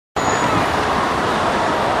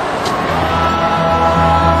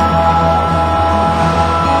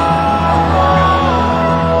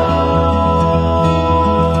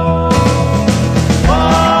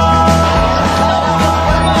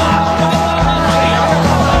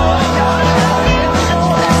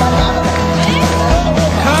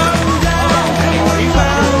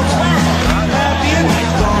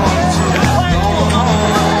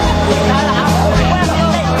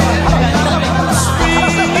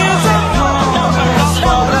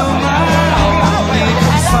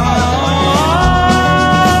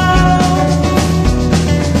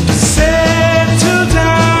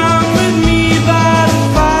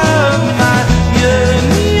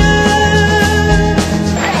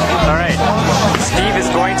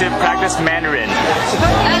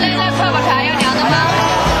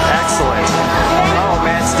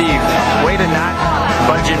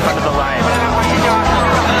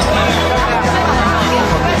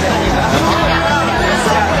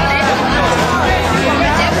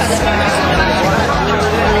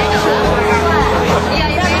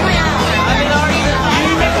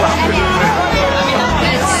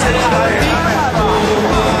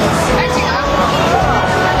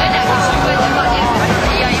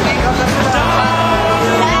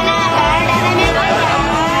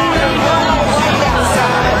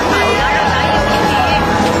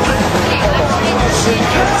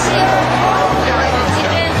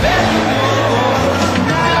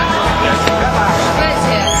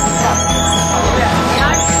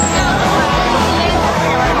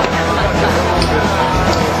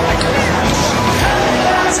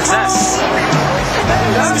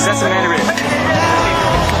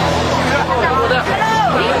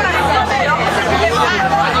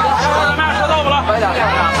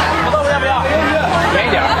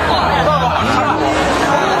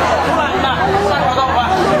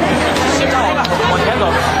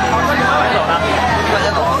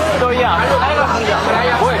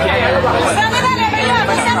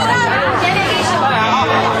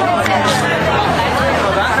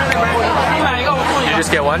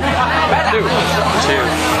1, 2.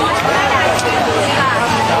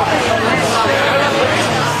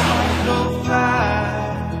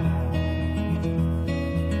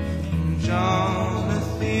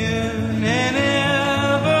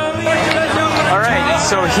 Alright,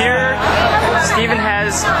 so here Steven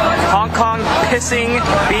has Hong Kong pissing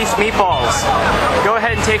beef meatballs. Go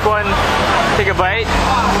ahead and take one, take a bite.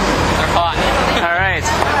 They're hot. Alright,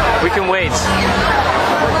 we can wait.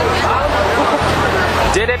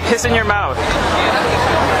 Did it piss in your mouth?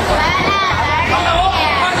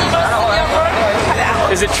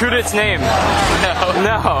 Is it true to its name? No.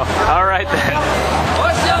 No. Alright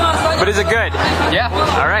then. But is it good? Yeah.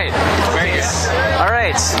 Alright. Very good.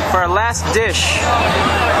 Alright, for our last dish,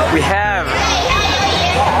 we have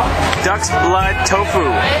duck's blood tofu.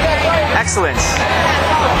 Excellent.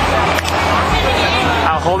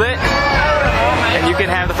 I'll hold it, and you can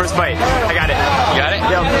have the first bite. I got it. You got it?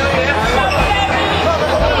 Yep.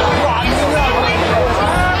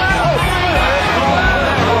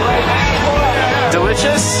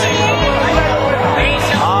 Delicious?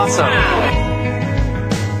 Awesome.